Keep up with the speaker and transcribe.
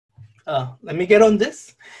let me get on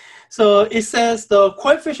this. So it says the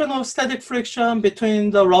coefficient of static friction between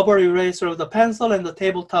the rubber eraser of the pencil and the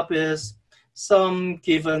tabletop is some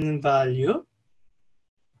given value.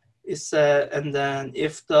 It said, and then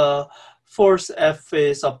if the force F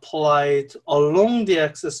is applied along the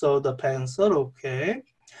axis of the pencil, okay.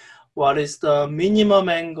 What is the minimum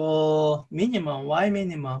angle, why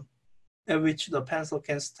minimum, at which the pencil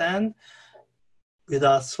can stand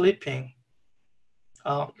without slipping?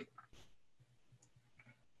 All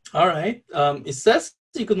right, it says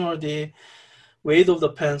ignore the weight of the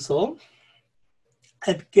pencil.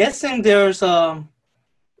 I'm guessing there's so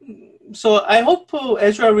I hope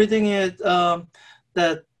as you are reading it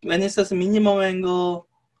that when it says minimum angle,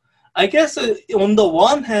 I guess on the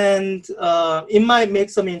one hand, it might make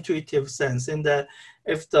some intuitive sense in that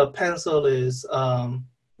if the pencil is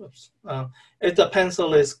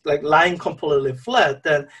like lying completely flat,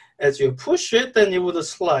 then as you push it, then it would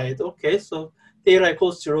slide. Okay, so theta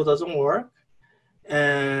equals 0 doesn't work.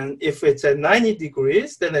 And if it's at 90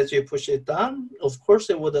 degrees, then as you push it down, of course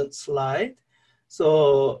it wouldn't slide.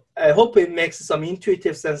 So I hope it makes some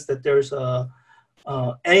intuitive sense that there's a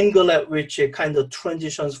angle at which it kind of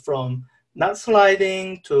transitions from not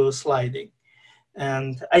sliding to sliding.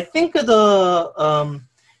 And I think the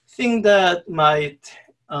thing that might,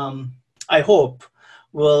 I hope,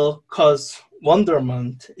 will cause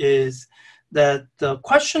wonderment is that the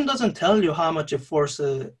question doesn't tell you how much force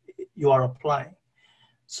you are applying.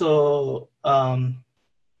 So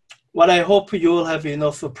what I hope you will have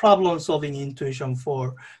enough problem solving intuition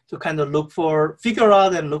for to kind of figure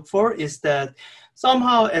out and look for is that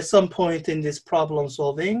somehow at some point in this problem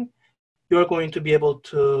solving, you're going to be able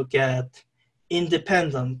to get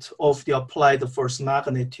independent of the applied force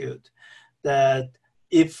magnitude. That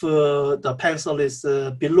if the pencil is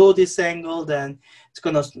below this angle, then it's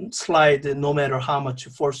going to slide no matter how much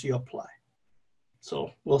force you apply.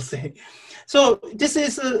 So we'll see. So this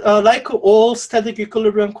is like all static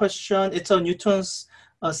equilibrium question. It's a Newton's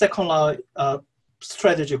second law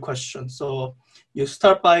strategy question. So you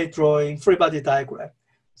start by drawing free body diagram.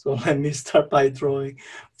 So let me start by drawing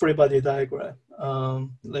free body diagram.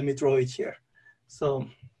 Let me draw it here. So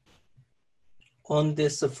on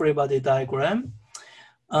this free body diagram,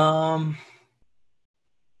 so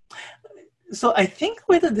I think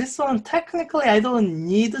with this one, technically I don't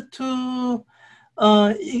need to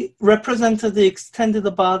represent the extended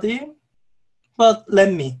body, but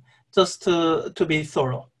let me, just to be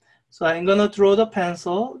thorough. So I'm gonna draw the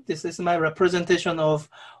pencil. This is my representation of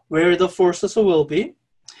where the forces will be.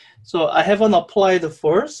 So I have an applied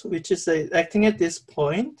force, which is acting at this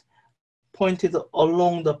point, pointed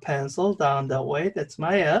along the pencil down that way. That's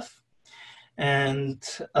my F. And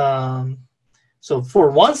so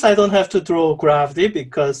for once, I don't have to draw gravity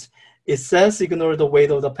because it says ignore the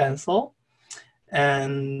weight of the pencil.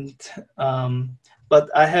 And but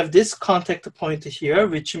I have this contact point here,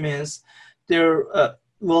 which means there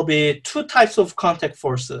will be two types of contact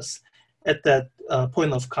forces at that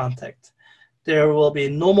point of contact. There will be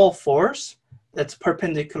normal force that's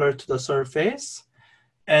perpendicular to the surface,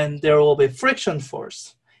 and there will be friction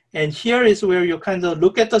force. And here is where you kind of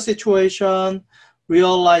look at the situation,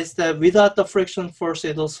 realize that without the friction force,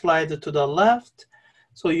 it'll slide to the left.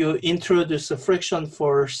 So you introduce a friction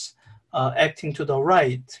force acting to the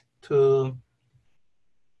right to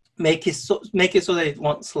make it so that it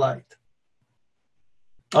won't slide.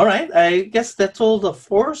 All right, I guess that's all the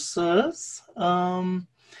forces. So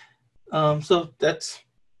that's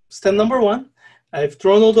step number one. I've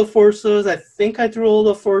drawn all the forces. I think I drew all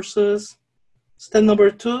the forces. Step number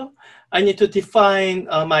two, I need to define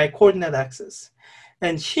my coordinate axis.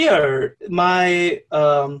 And here, my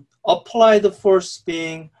applied force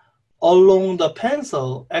being along the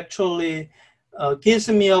pencil actually gives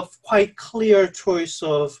me a quite clear choice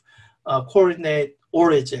of coordinate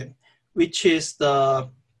origin, which is the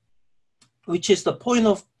point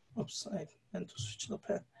of, oops, I meant to switch the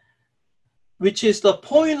pen, which is the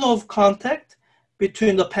point of contact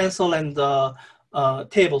between the pencil and the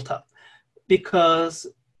tabletop. Because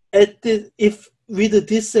if with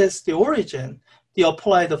this as the origin, the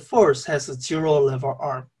applied force has a zero level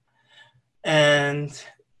arm. And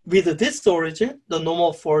with this origin, the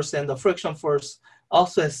normal force and the friction force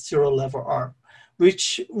also has zero level arm,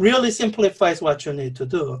 which really simplifies what you need to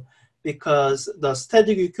do, because the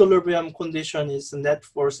static equilibrium condition is net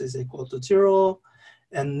force is equal to 0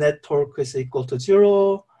 and net torque is equal to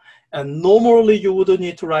 0. And normally you wouldn't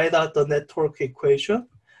need to write out the net torque equation,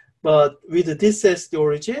 but with this as the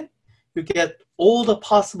origin, you get all the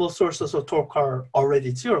possible sources of torque are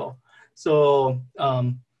already 0. So,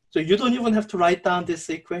 so you don't even have to write down this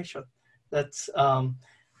equation. That's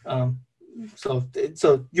So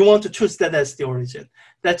you want to choose that as the origin.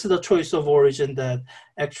 That's the choice of origin that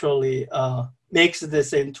actually makes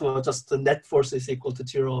this into just the net force is equal to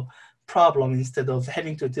 0 problem instead of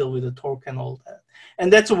having to deal with the torque and all that.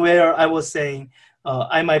 And that's where I was saying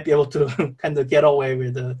I might be able to kind of get away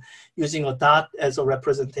with using a dot as a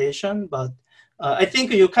representation, but I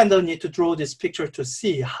think you kind of need to draw this picture to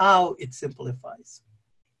see how it simplifies.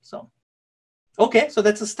 So, okay, so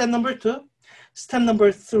that's step number 2. Step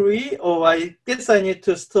number 3, I guess I need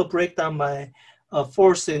to still break down my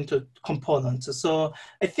force into components. So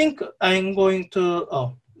I think I'm going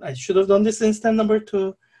to, I should have done this in step number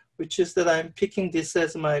 2, which is that I'm picking this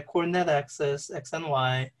as my coordinate axis, x and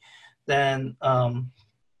y. Then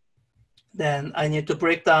I need to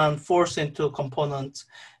break down force into components,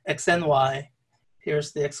 x and y.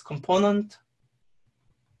 Here's the x component,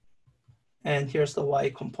 and here's the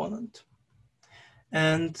y component.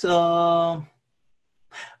 And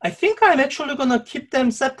I think I'm actually going to keep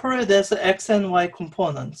them separate as x and y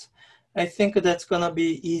components. I think that's going to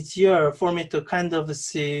be easier for me to kind of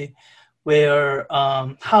see where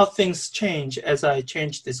how things change as I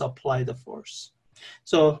change this applied force.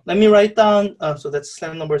 So let me write down, so that's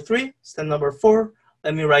step number 3. Step number 4,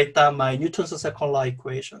 let me write down my Newton's second law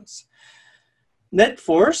equations. Net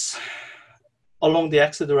force along the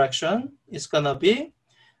x direction is going to be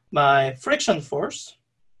my friction force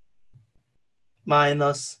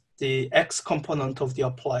minus the x component of the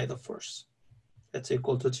applied force. That's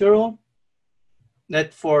equal to 0.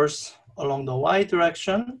 Net force along the y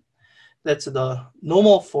direction, that's the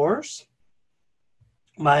normal force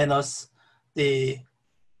minus the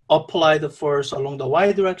applied force along the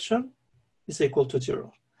y direction is equal to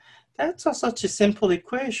 0. That's such a simple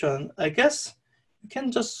equation. I guess you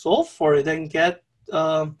can just solve for it and get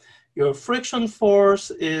your friction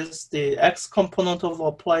force is the x component of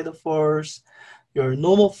applied force. Your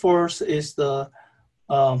normal force is the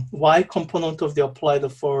y component of the applied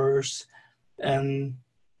force. And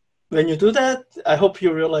when you do that, I hope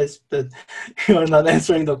you realize that you are not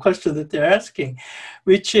answering the question that they're asking,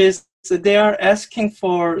 which is they are asking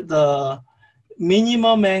for the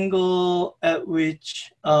minimum angle at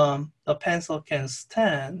which the pencil can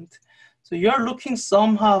stand. So you're looking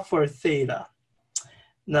somehow for theta.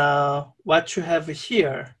 Now, what you have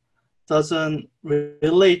here doesn't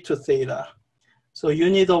relate to theta. So you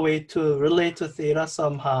need a way to relate to theta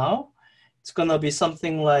somehow. It's going to be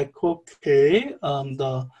something like, okay,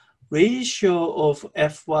 the ratio of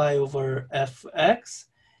Fy over Fx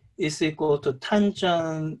is equal to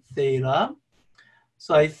tangent theta.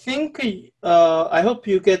 So I think, I hope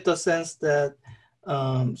you get the sense that,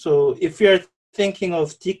 so if you're thinking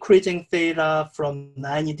of decreasing theta from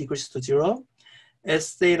 90 degrees to 0,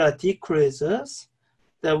 as theta decreases,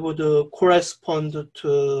 that would correspond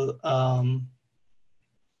to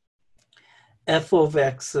f of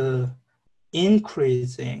x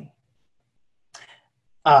increasing.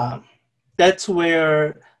 That's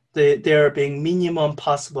where there being minimum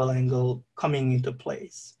possible angle coming into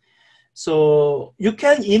place. So you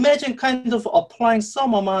can imagine kind of applying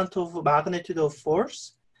some amount of magnitude of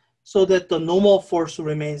force so that the normal force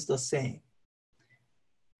remains the same.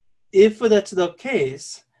 If that's the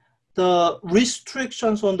case, the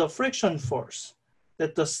restrictions on the friction force,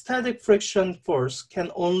 that the static friction force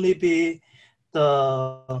can only be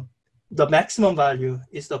the maximum value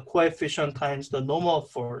is the coefficient times the normal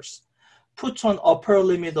force, puts an upper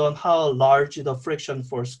limit on how large the friction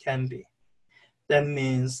force can be. That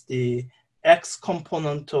means the x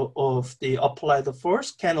component of the applied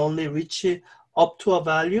force can only reach up to a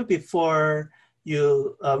value before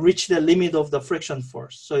you reach the limit of the friction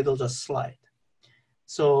force. So it'll just slide.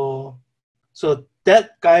 So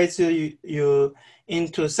that guides you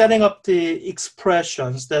into setting up the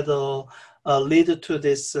expressions that'll lead to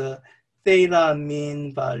this theta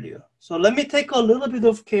mean value. So let me take a little bit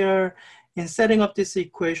of care in setting up this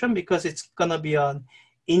equation because it's gonna be an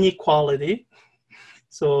inequality.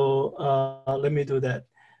 So let me do that.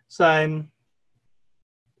 So I'm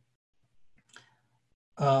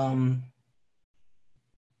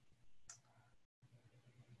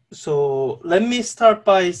so let me start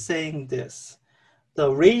by saying this.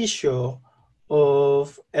 The ratio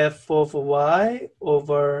of f of y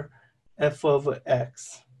over f of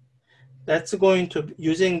x. That's going to,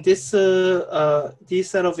 using this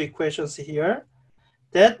set of equations here,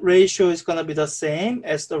 that ratio is going to be the same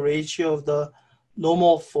as the ratio of the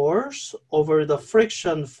normal force over the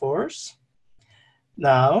friction force.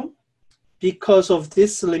 Now, because of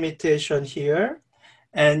this limitation here,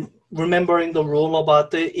 and remembering the rule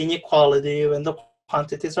about the inequality when the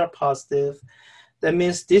quantities are positive, that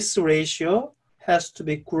means this ratio has to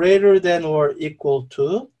be greater than or equal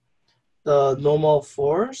to the normal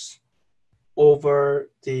force over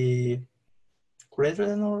the greater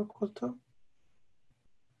than or equal to,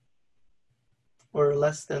 or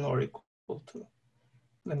less than or equal to.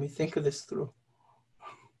 Let me think this through.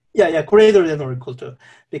 Yeah, greater than or equal to,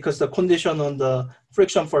 because the condition on the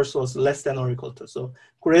friction force was less than or equal to. So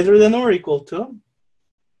greater than or equal to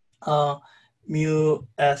mu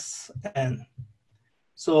Sn.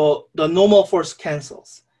 So the normal force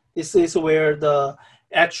cancels. This is where the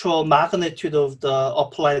actual magnitude of the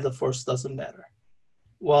applied force doesn't matter.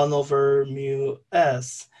 1 over mu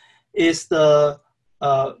S is the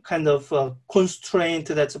kind of constraint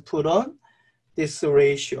that's put on this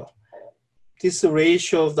ratio. This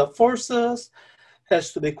ratio of the forces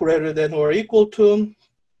has to be greater than or equal to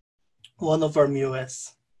 1 over mu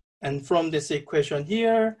S. And from this equation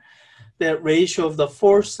here, the ratio of the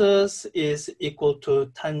forces is equal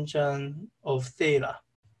to tangent of theta.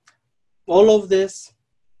 All of this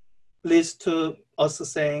leads to us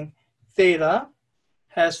saying theta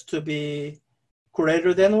has to be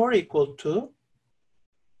greater than or equal to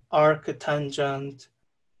arctangent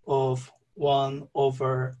of 1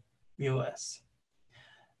 over mu S.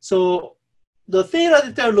 So the theta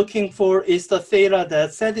that they're looking for is the theta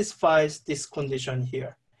that satisfies this condition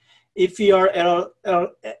here. If we are at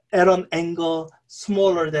an angle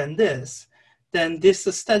smaller than this, then this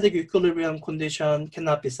static equilibrium condition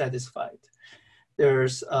cannot be satisfied.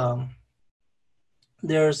 There's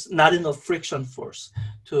not enough friction force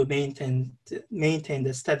to maintain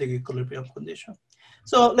the static equilibrium condition.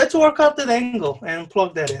 So let's work out that angle and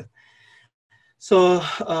plug that in. So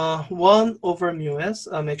 1 over mu S,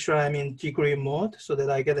 make sure I'm in degree mode so that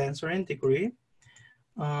I get the answer in degree.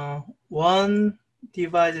 1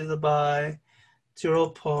 divided by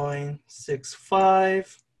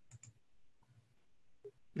 0.65.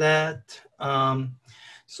 That,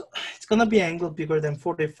 so it's gonna be angle bigger than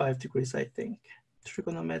 45 degrees, I think.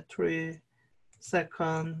 Trigonometry,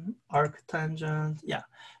 second, arctangent, yeah.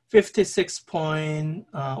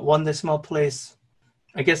 56.1 decimal place.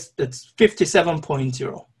 I guess that's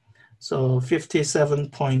 57.0. So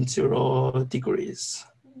 57.0 degrees.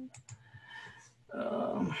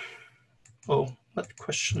 Oh, what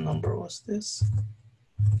question number was this?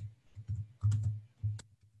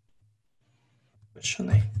 Question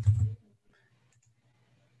A.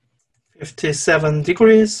 57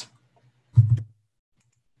 degrees.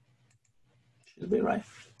 Should be right.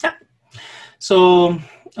 Yeah. So,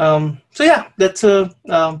 yeah, that's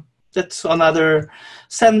another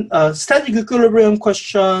static equilibrium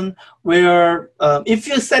question where if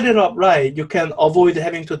you set it up right, you can avoid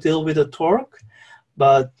having to deal with the torque.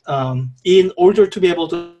 But in order to be able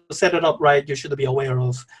to set it up right, you should be aware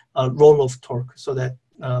of role of torque so that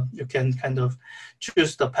you can kind of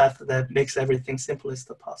choose the path that makes everything simplest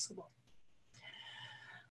possible.